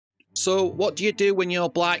So what do you do when you're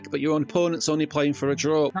black but your opponent's only playing for a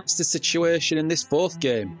draw? That's the situation in this fourth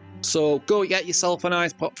game. So go get yourself an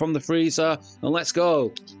ice pop from the freezer and let's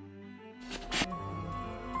go.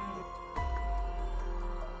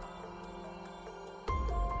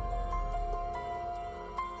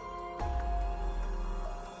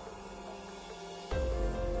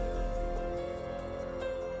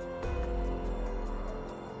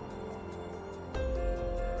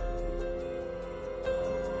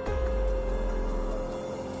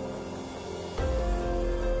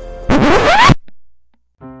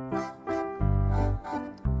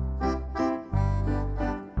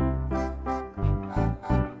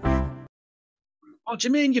 What do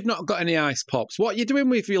you mean you've not got any ice pops? What are you doing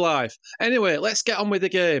with your life? Anyway, let's get on with the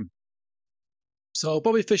game. So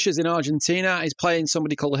Bobby Fischer's in Argentina. He's playing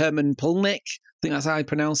somebody called Herman Plnick. I think that's how I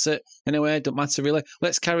pronounce it. Anyway, don't matter really.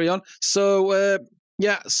 Let's carry on. So,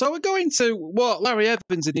 so we're going to what Larry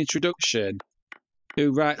Evans in the introduction,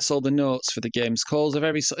 who writes all the notes for the games, calls a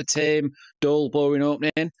very sort of tame, dull, boring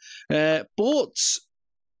opening. But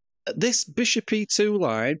this Bishop E2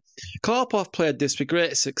 line, Karpov played this with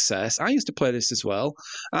great success. I used to play this as well.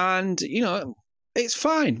 And, you know, it's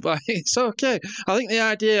fine. It's okay. I think the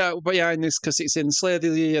idea behind this, because it's in Slay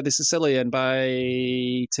the Sicilian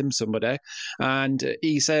by Tim somebody, and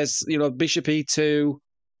he says, you know, Bishop E2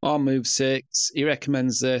 on move 6. He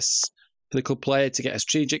recommends this for the club player to get a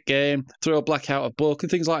strategic game, throw a black out of book and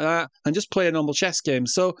things like that, and just play a normal chess game.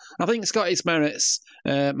 So I think it's got its merits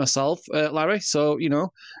myself, Larry. So, you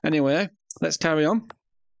know, anyway, let's carry on.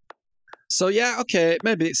 So, yeah, okay,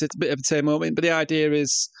 maybe it's a bit of a tame moment, but the idea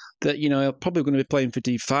is that, you know, probably going to be playing for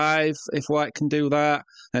D5 if White can do that.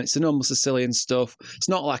 And it's the normal Sicilian stuff. It's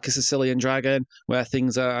not like a Sicilian dragon where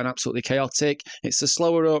things are absolutely chaotic. It's a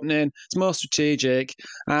slower opening. It's more strategic.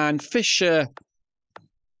 And Fischer,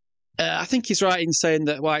 I think he's right in saying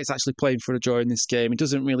that White's actually playing for a draw in this game. He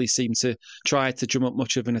doesn't really seem to try to drum up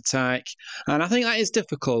much of an attack. And I think that is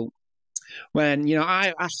difficult when, you know,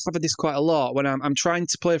 I have this quite a lot when I'm trying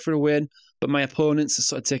to play for a win, but my opponents are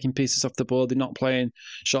sort of taking pieces off the board. They're not playing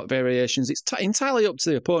short variations. It's entirely up to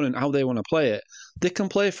the opponent how they want to play it. They can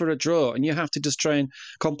play for a draw, and you have to just try and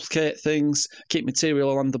complicate things, keep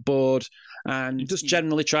material on the board, and just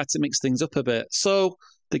generally try to mix things up a bit. So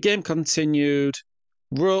the game continued.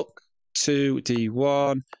 Rook to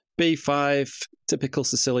D1, B5, typical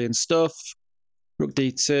Sicilian stuff, Rook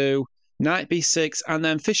D2, Knight B6, and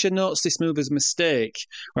then Fischer notes this move as a mistake.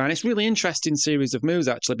 Right, and it's a really interesting series of moves,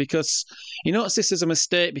 actually, because he notes this as a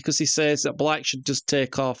mistake because he says that Black should just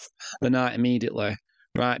take off the Knight immediately,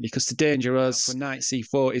 right, because the danger is for Knight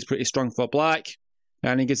C4 is pretty strong for Black,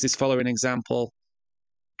 and he gives this following example.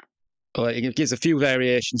 He gives a few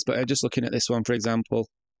variations, but just looking at this one, for example,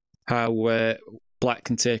 how Black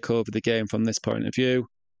can take over the game from this point of view.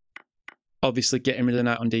 Obviously, getting rid of the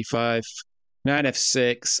Knight on D5, Knight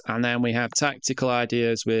F6, and then we have tactical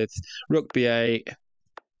ideas with Rook B8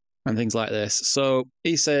 and things like this. So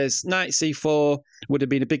he says Knight C4 would have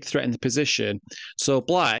been a big threat in the position, so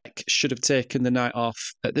Black should have taken the Knight off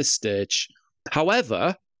at this stage.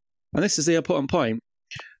 However, and this is the important point,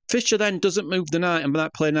 Fischer then doesn't move the Knight and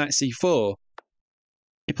play Knight C4.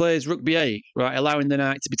 He plays Rook B8, right, allowing the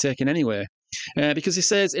Knight to be taken anyway. Because he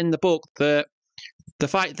says in the book that the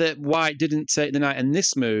fact that White didn't take the Knight in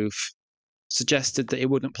this move suggested that he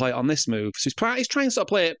wouldn't play it on this move. So he's trying to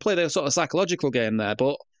sort of play the sort of psychological game there,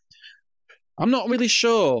 but I'm not really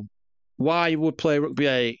sure why he would play Rook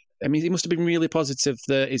B8. I mean, he must have been really positive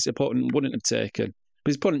that his opponent wouldn't have taken. But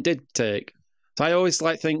his opponent did take. So I always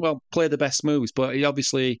think, well, play the best moves, but he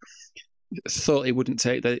obviously thought he wouldn't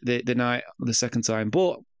take the Knight the second time.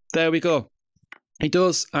 But there we go. He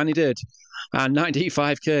does, and he did. And Knight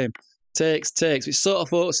D5 came. Takes, which sort of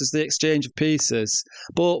forces the exchange of pieces.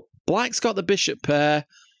 But Black's got the bishop pair,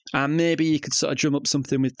 and maybe you could sort of drum up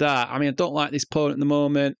something with that. I mean, I don't like this pawn at the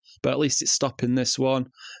moment, but at least it's stopping this one.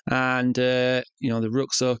 And, you know, the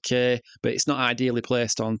rook's okay, but it's not ideally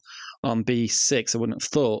placed on B6, I wouldn't have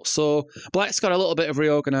thought. So Black's got a little bit of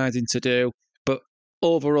reorganising to do, but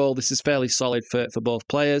overall, this is fairly solid for both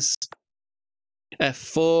players.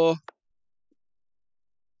 F4.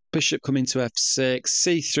 Bishop coming to F6,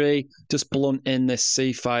 C3, just blunting this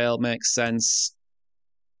C file makes sense.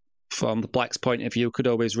 From the Black's point of view, could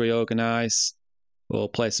always reorganise or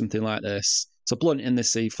play something like this. So blunting the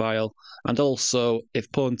C file, and also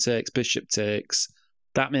if pawn takes, bishop takes,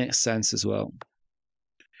 that makes sense as well.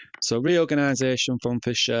 So reorganisation from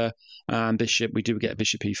Fischer, and bishop, we do get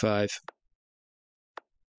bishop E5.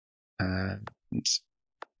 And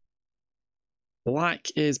Black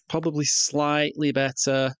is probably slightly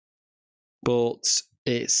better, but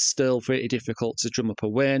it's still pretty difficult to drum up a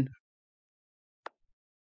win.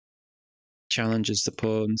 challenges the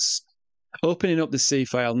pawns. Opening up the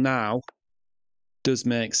c-file now does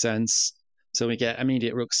make sense. So we get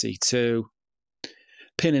immediate rook c2,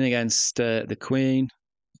 pinning against the queen,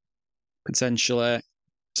 potentially.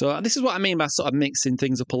 So this is what I mean by sort of mixing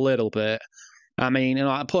things up a little bit. I mean, an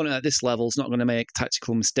opponent at this level is not going to make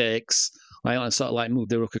tactical mistakes. I want to sort of like move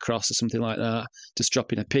the rook across or something like that, just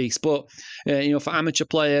dropping a piece. But, for amateur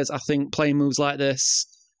players, I think playing moves like this,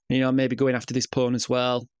 maybe going after this pawn as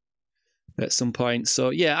well at some point. So,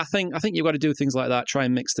 yeah, I think you've got to do things like that, try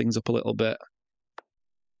and mix things up a little bit.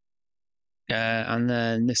 And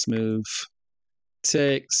then this move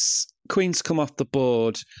takes, queens come off the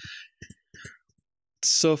board.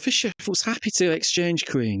 So Fischer was happy to exchange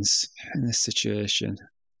queens in this situation.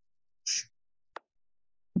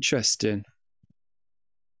 Interesting.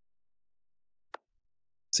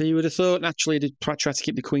 So you would have thought naturally to try to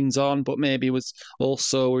keep the queens on, but maybe was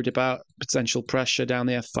also worried about potential pressure down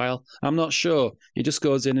the f-file. I'm not sure. He just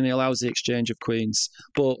goes in and he allows the exchange of queens.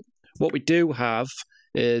 But what we do have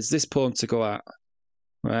is this pawn to go at.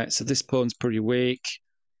 Right, so this pawn's pretty weak.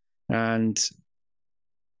 And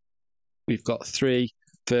we've got 3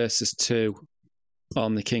 versus 2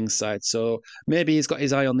 on the king's side. So maybe he's got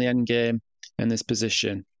his eye on the endgame in this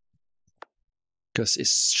position. Because it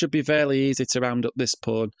should be fairly easy to round up this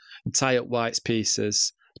pawn and tie up white's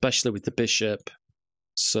pieces, especially with the bishop.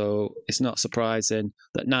 So it's not surprising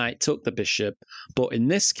that knight took the bishop. But in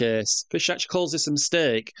this case, Fischer actually calls this a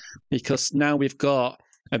mistake because now we've got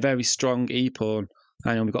a very strong e-pawn.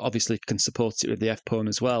 And we've got, obviously, can support it with the f-pawn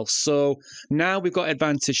as well. So now we've got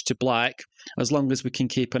advantage to black as long as we can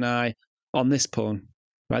keep an eye on this pawn.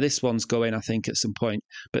 Right, this one's going, I think, at some point.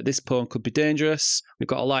 But this pawn could be dangerous. We've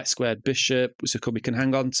got a light squared bishop, so we can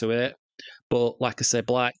hang on to it. But like I say,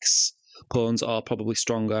 black's pawns are probably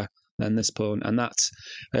stronger than this pawn. And that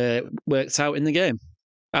worked out in the game,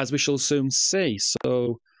 as we shall soon see.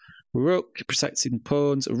 So rook protecting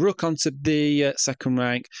pawns, rook onto the second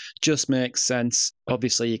rank just makes sense.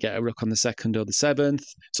 Obviously, you get a rook on the second or the seventh.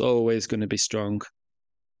 It's always going to be strong.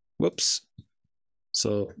 Whoops.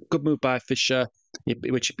 So good move by Fischer,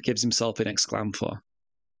 which gives himself an exclam for.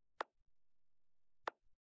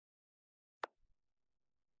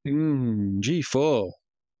 G4.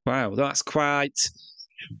 Wow, that's quite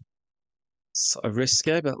sort of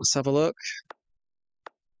risky, but let's have a look.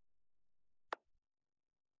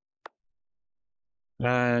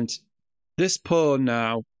 And this pawn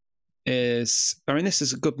now is, this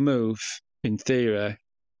is a good move in theory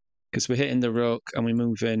because we're hitting the rook and we're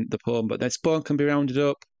moving the pawn, but this pawn can be rounded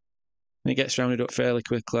up and it gets rounded up fairly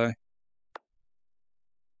quickly.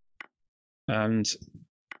 And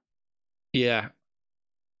yeah.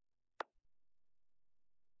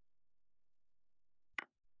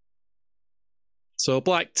 So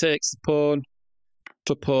black takes the pawn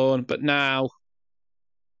for pawn, but now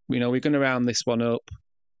we're going to round this one up.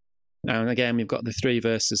 And again, we've got the 3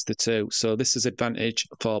 versus the 2. So this is advantage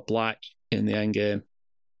for black in the endgame.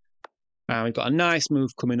 And we've got a nice move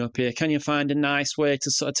coming up here. Can you find a nice way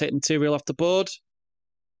to sort of take material off the board?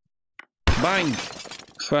 Bang!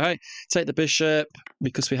 Right, take the bishop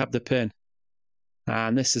because we have the pin.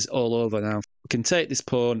 And this is all over now. We can take this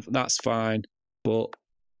pawn, that's fine. But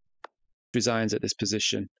resigns at this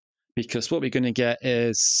position. Because what we're going to get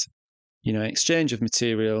is, exchange of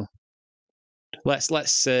material. Let's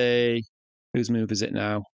say, whose move is it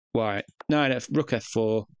now? White. Rook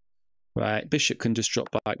f4. Right, bishop can just drop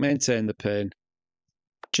back, maintain the pin.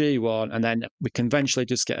 G1, and then we can eventually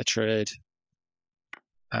just get a trade.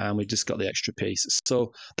 And we've just got the extra piece.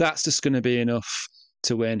 So that's just going to be enough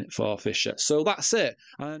to win for Fischer. So that's it.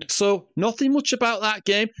 And so nothing much about that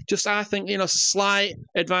game. Just I think, slight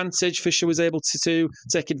advantage Fischer was able to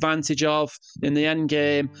take advantage of in the end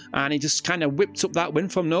game. And he just kind of whipped up that win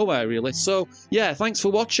from nowhere, really. So yeah, thanks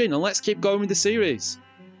for watching and let's keep going with the series.